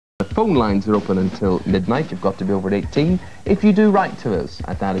phone lines are open until midnight. You've got to be over 18. If you do write to us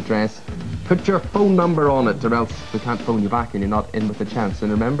at that address, put your phone number on it, or else we can't phone you back and you're not in with a chance.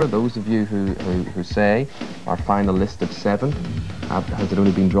 And remember, those of you who say our final list of 7, has it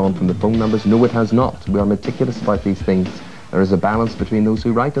only been drawn from the phone numbers? No, it has not. We are meticulous about these things. There is a balance between those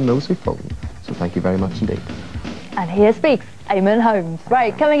who write and those who phone. So thank you very much indeed. And here speaks Eamonn Holmes.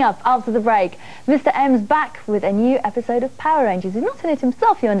 Right, coming up after the break, Mr. M's back with a new episode of Power Rangers. He's not in it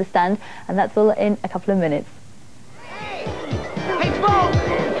himself, you understand, and that's all in a couple of minutes. Hey, Bob!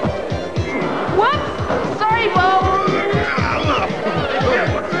 Whoops! Sorry, Bob!